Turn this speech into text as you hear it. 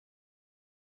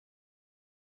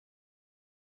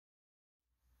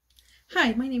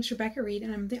Hi, my name is Rebecca Reed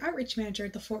and I'm the Outreach Manager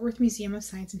at the Fort Worth Museum of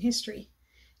Science and History.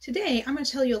 Today I'm going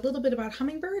to tell you a little bit about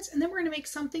hummingbirds and then we're going to make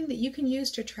something that you can use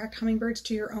to attract hummingbirds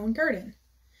to your own garden.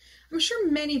 I'm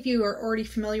sure many of you are already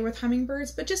familiar with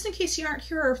hummingbirds, but just in case you aren't,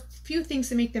 here are a few things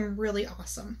that make them really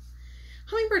awesome.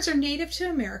 Hummingbirds are native to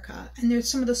America and they're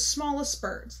some of the smallest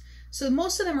birds. So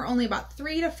most of them are only about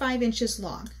 3 to 5 inches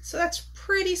long. So that's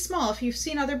pretty small. If you've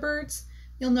seen other birds,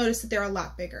 you'll notice that they're a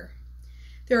lot bigger.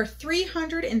 There are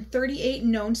 338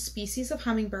 known species of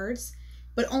hummingbirds,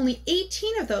 but only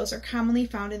 18 of those are commonly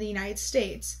found in the United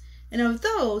States. And of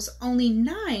those, only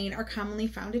 9 are commonly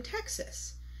found in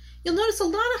Texas. You'll notice a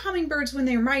lot of hummingbirds when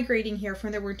they're migrating here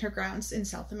from their winter grounds in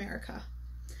South America.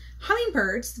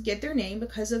 Hummingbirds get their name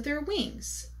because of their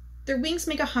wings. Their wings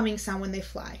make a humming sound when they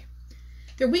fly.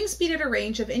 Their wings beat at a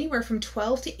range of anywhere from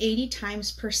 12 to 80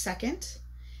 times per second.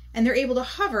 And they're able to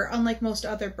hover unlike most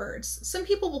other birds. Some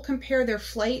people will compare their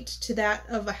flight to that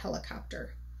of a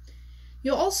helicopter.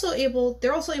 They're also able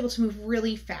to move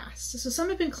really fast. So some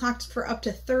have been clocked for up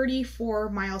to 34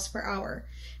 miles per hour.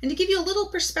 And to give you a little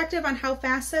perspective on how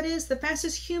fast that is, the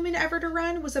fastest human ever to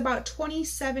run was about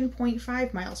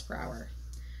 27.5 miles per hour.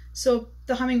 So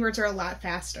the hummingbirds are a lot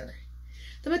faster.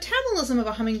 The metabolism of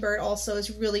a hummingbird also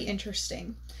is really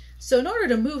interesting. So in order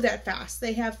to move that fast,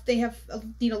 they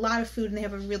need a lot of food and they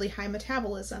have a really high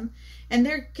metabolism. And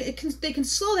they can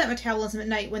slow that metabolism at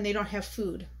night when they don't have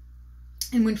food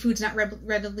and when food's not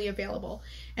readily available.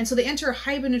 And so they enter a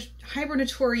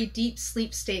hibernatory deep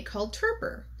sleep state called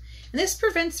torpor. And this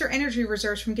prevents their energy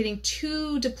reserves from getting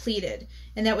too depleted.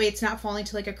 And that way it's not falling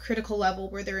to like a critical level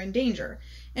where they're in danger.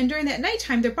 And during that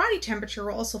nighttime, their body temperature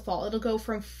will also fall. It'll go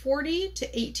from 40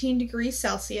 to 18 degrees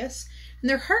Celsius. And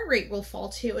their heart rate will fall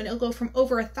too, and it'll go from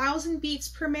over 1,000 beats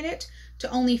per minute to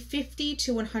only 50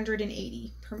 to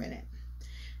 180 per minute.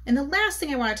 And the last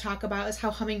thing I want to talk about is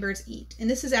how hummingbirds eat. And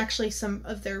this is actually some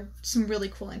really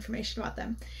cool information about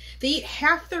them. They eat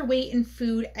half their weight in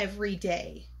food every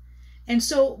day. And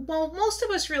so while most of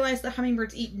us realize that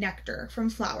hummingbirds eat nectar from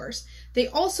flowers, they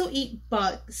also eat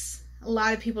bugs. A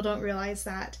lot of people don't realize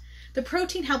that. The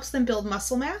protein helps them build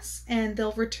muscle mass, and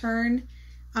they'll return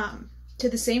to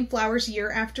the same flowers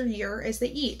year after year as they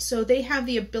eat. So they have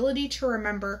the ability to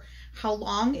remember how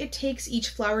long it takes each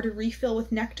flower to refill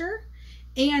with nectar,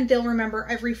 and they'll remember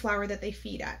every flower that they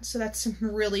feed at. So that's some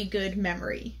really good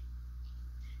memory.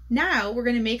 Now we're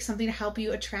going to make something to help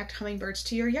you attract hummingbirds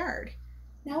to your yard.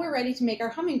 Now we're ready to make our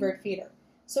hummingbird feeder.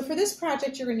 So for this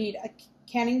project, you're going to need a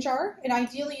canning jar, and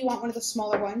ideally you want one of the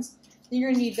smaller ones. Then you're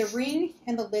going to need the ring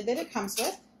and the lid that it comes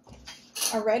with,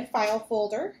 a red file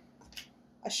folder,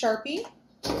 a Sharpie,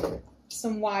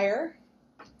 some wire,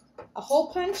 a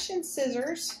hole punch and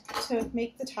scissors to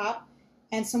make the top,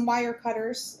 and some wire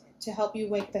cutters to help you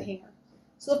make the hanger.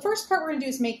 So the first part we're going to do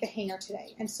is make the hanger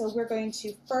today. And so we're going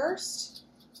to first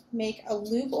make a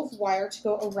loop of wire to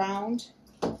go around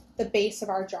the base of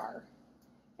our jar.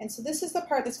 And so this is the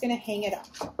part that's going to hang it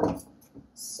up.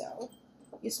 So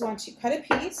you just want to cut a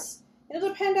piece. It'll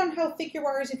depend on how thick your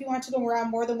wire is, if you want to go around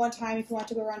more than one time, if you want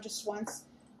to go around just once.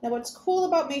 Now what's cool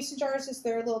about mason jars is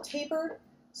they're a little tapered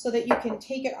so that you can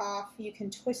take it off, you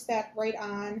can twist that right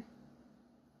on,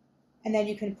 and then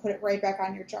you can put it right back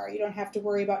on your jar. You don't have to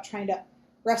worry about trying to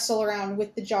wrestle around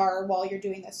with the jar while you're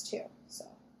doing this too. So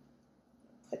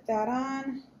put that on.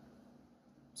 I'm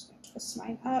just going to twist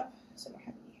mine up so I don't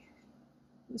have any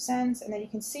loose ends, and then you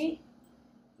can see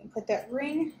you can put that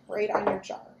ring right on your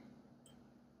jar.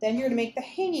 Then you're going to make the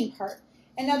hanging part.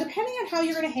 And now depending on how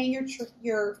you're going to hang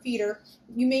your feeder,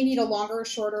 you may need a longer or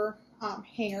shorter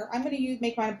hanger. I'm going to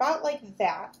make mine about like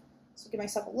that. So give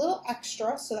myself a little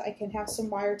extra so that I can have some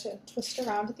wire to twist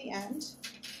around at the end.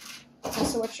 And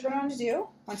so what you're going to want to do,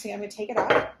 once again I'm going to take it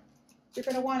off, you're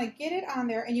going to want to get it on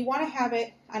there, and you want to have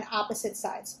it on opposite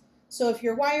sides. So if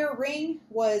your wire ring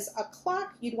was a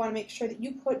clock, you'd want to make sure that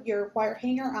you put your wire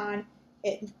hanger on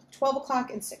at 12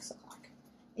 o'clock and 6 o'clock.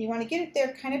 And you want to get it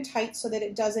there kind of tight so that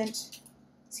it doesn't,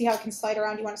 see how it can slide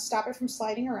around? You want to stop it from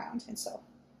sliding around. And so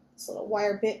this little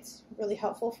wire bit's really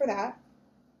helpful for that.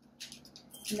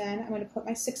 And then I'm going to put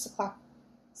my 6 o'clock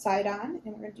side on,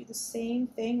 and we're going to do the same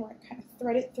thing. We're going to kind of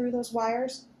thread it through those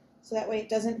wires so that way it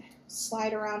doesn't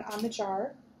slide around on the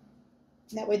jar.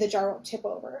 And that way the jar won't tip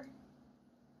over.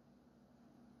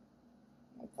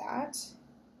 Like that.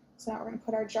 So now we're going to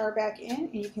put our jar back in,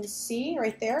 and you can see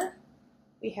right there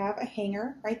we have a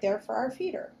hanger right there for our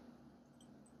feeder.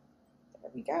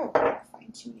 There we go.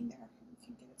 Fine tuning there. We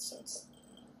can get it so it's.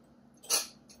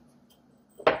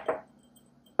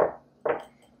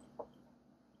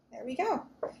 There we go.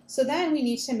 So then we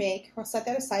need to make, we'll set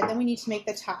that aside, then we need to make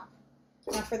the top.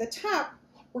 Now for the top,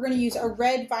 we're going to use a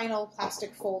red vinyl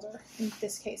plastic folder in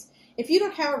this case. If you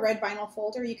don't have a red vinyl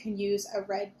folder, you can use a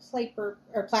red plate or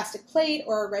plastic plate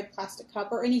or a red plastic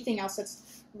cup or anything else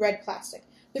that's red plastic.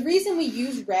 The reason we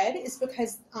use red is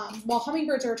because while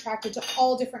hummingbirds are attracted to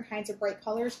all different kinds of bright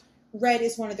colors, red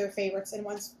is one of their favorites, and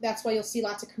that's why you'll see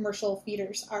lots of commercial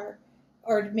feeders are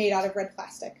made out of red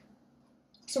plastic.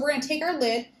 So we're going to take our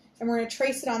lid and we're going to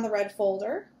trace it on the red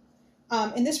folder.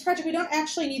 In this project, we don't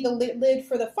actually need the lid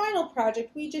for the final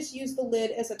project. We just use the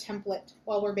lid as a template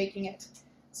while we're baking it.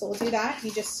 So we'll do that.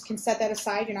 You just can set that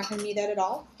aside. You're not going to need that at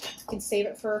all. You can save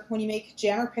it for when you make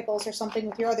jam or pickles or something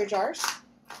with your other jars.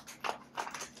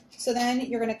 So then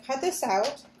you're going to cut this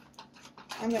out.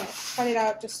 I'm going to cut it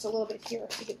out just a little bit here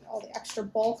to get all the extra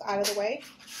bulk out of the way.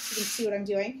 You can see what I'm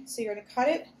doing. So you're going to cut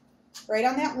it right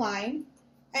on that line.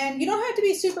 And you don't have to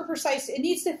be super precise. It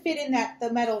needs to fit in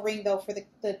the metal ring, though, for the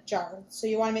jar. So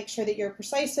you want to make sure that you're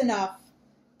precise enough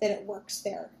that it works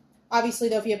there. Obviously,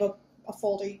 though, if you have a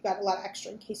folder, you've got a lot of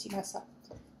extra in case you mess up.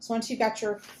 So once you've got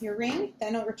your ring,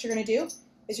 then what you're going to do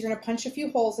is you're going to punch a few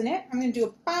holes in it. I'm going to do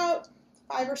about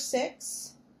 5 or 6.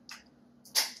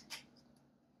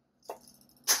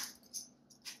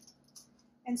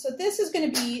 And so this is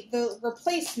going to be the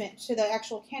replacement to the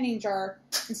actual canning jar.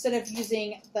 Instead of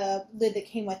using the lid that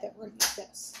came with it, we're going to use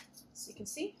this. So you can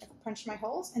see, I've punched my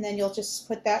holes, and then you'll just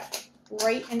put that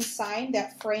right inside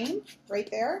that frame, right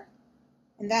there.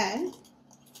 And then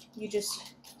you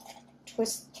just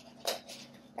twist,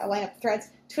 gotta line up the threads,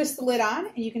 twist the lid on,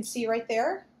 and you can see right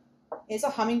there is a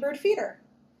hummingbird feeder.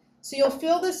 So you'll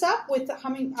fill this up with the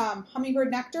hummingbird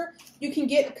nectar. You can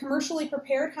get commercially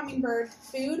prepared hummingbird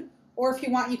food, or if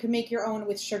you want, you can make your own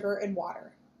with sugar and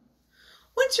water.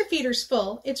 Once your feeder's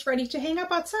full, it's ready to hang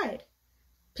up outside.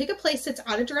 Pick a place that's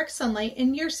out of direct sunlight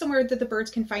and near somewhere that the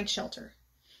birds can find shelter.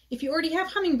 If you already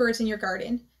have hummingbirds in your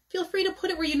garden, feel free to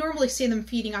put it where you normally see them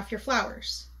feeding off your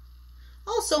flowers.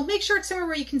 Also, make sure it's somewhere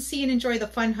where you can see and enjoy the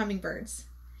fun hummingbirds.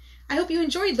 I hope you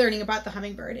enjoyed learning about the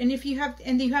hummingbird, and you have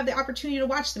the opportunity to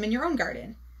watch them in your own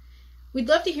garden. We'd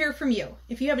love to hear from you.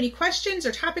 If you have any questions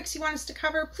or topics you want us to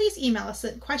cover, please email us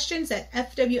at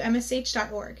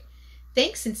questions@fwmsh.org.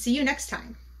 Thanks, and see you next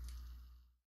time.